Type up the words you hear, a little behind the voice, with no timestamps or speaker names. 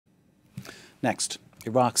Next,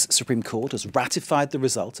 Iraq's Supreme Court has ratified the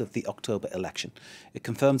result of the October election. It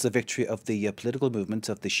confirms the victory of the political movement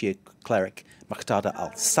of the Shia cleric Moqtada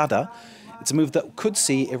al-Sadr. It's a move that could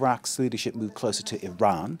see Iraq's leadership move closer to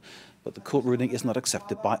Iran, but the court ruling is not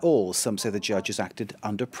accepted by all. Some say the judges acted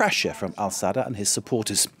under pressure from al-Sadr and his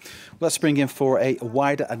supporters. Let's bring in for a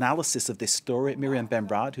wider analysis of this story Myriam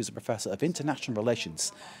Benraad, who's a professor of international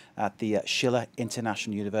relations at the Schiller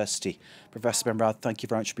International University. Professor Benraad, thank you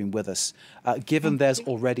very much for being with us. Given there's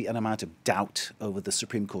already an amount of doubt over the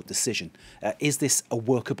Supreme Court decision, is this a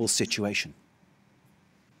workable situation?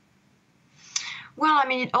 Well, I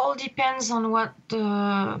mean, it all depends on what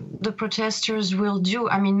the protesters will do.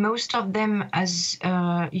 I mean, most of them, as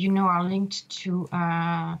you know, are linked to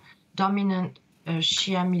dominant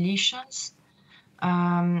Shia militias,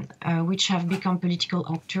 which have become political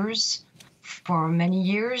actors for many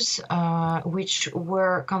years, which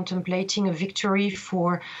were contemplating a victory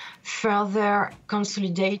for further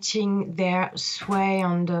consolidating their sway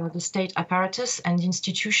on the state apparatus and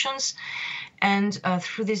institutions. And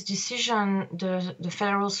through this decision, the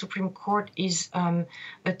Federal Supreme Court is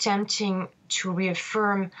attempting to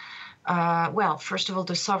reaffirm, well, first of all,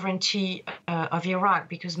 the sovereignty of Iraq,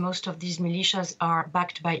 because most of these militias are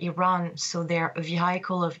backed by Iran, so they're a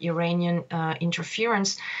vehicle of Iranian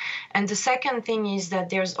interference. And the second thing is that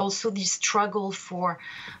there's also this struggle for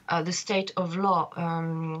the state of law,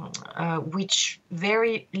 which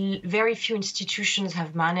very few institutions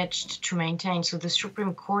have managed to maintain. So the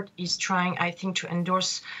Supreme Court is trying, I think, to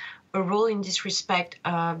endorse a role in this respect,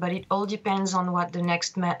 but it all depends on what the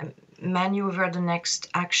next maneuver, the next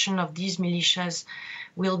action of these militias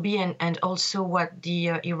will be, and also what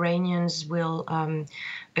the Iranians will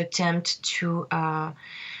attempt to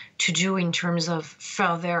do in terms of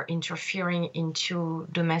further interfering into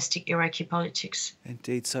domestic Iraqi politics.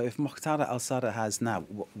 Indeed. So if Moqtada al-Sadr has now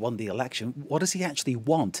won the election, what does he actually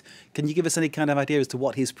want? Can you give us any kind of idea as to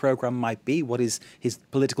what his programme might be, what his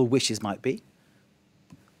political wishes might be?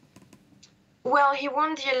 Well, he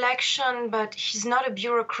won the election, but he's not a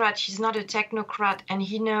bureaucrat, he's not a technocrat, and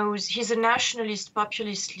he knows he's a nationalist,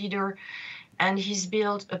 populist leader, and he's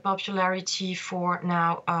built a popularity for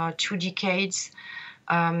now 2 decades.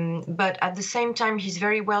 But at the same time, he's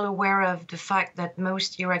very well aware of the fact that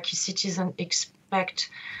most Iraqi citizens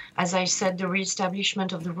expect, as I said, the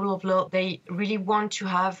reestablishment of the rule of law. They really want to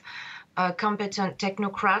have competent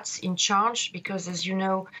technocrats in charge because, as you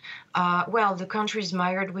know, well, the country is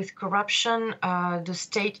mired with corruption, the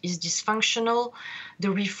state is dysfunctional,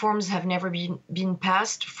 the reforms have never been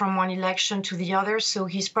passed from one election to the other, so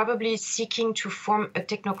he's probably seeking to form a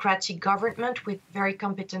technocratic government with very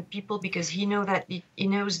competent people because he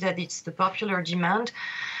knows that it's the popular demand.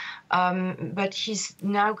 But he's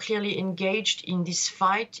now clearly engaged in this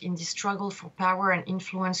fight, in this struggle for power and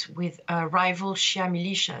influence with rival Shia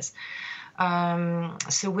militias.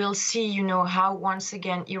 So we'll see, you know, how once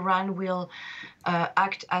again Iran will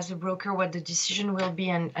act as a broker, what the decision will be,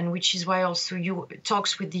 and which is why also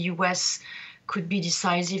talks with the U.S. could be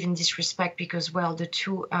decisive in this respect because, well, the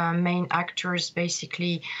 2 main actors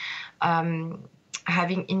basically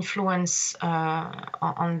having influence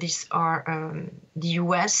on this are the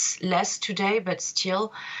U.S., less today, but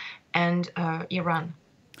still, and Iran.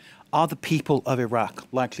 Are the people of Iraq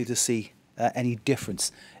likely to see any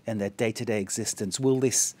difference in their day-to-day existence? Will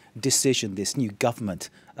this decision, this new government,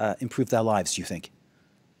 improve their lives, do you think?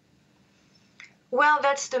 Well,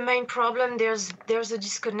 that's the main problem. There's a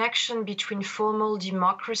disconnection between formal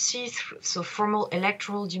democracy, so formal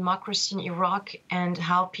electoral democracy in Iraq, and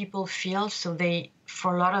how people feel. So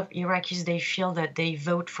for a lot of Iraqis, they feel that they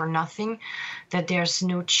vote for nothing, that there's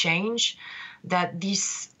no change, that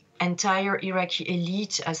this entire Iraqi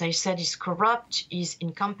elite, as I said, is corrupt, is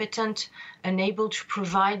incompetent, unable to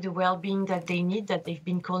provide the well-being that they need, that they've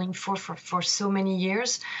been calling for so many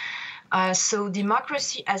years. So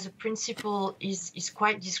democracy as a principle is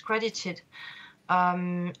quite discredited,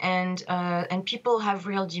 and people have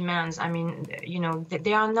real demands. I mean, you know,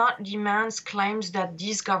 they are not demands, claims that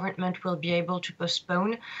this government will be able to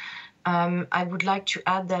postpone. I would like to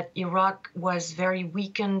add that Iraq was very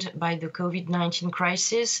weakened by the COVID-19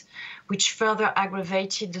 crisis, which further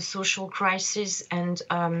aggravated the social crisis and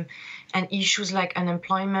issues like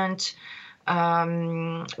unemployment,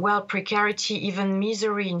 well, precarity, even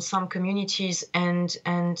misery in some communities, and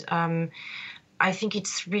I think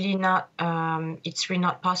it's really not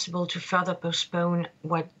possible to further postpone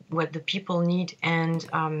what the people need, and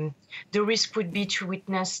the risk would be to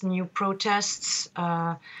witness new protests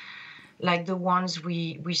like the ones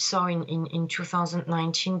we saw in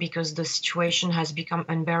 2019, because the situation has become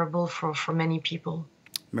unbearable for many people.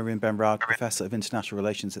 Myriam Benraad, Professor of International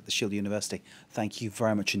Relations at the Schiller University, thank you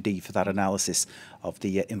very much indeed for that analysis of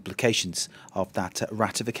the implications of that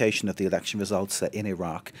ratification of the election results in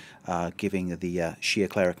Iraq, giving the Shia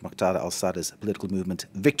cleric Moqtada al-Sadr's political movement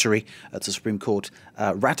victory at the Supreme Court,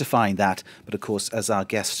 ratifying that. But of course, as our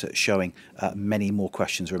guest showing, many more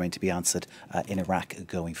questions remain to be answered in Iraq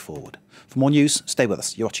going forward. For more news, stay with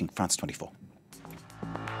us. You're watching France 24.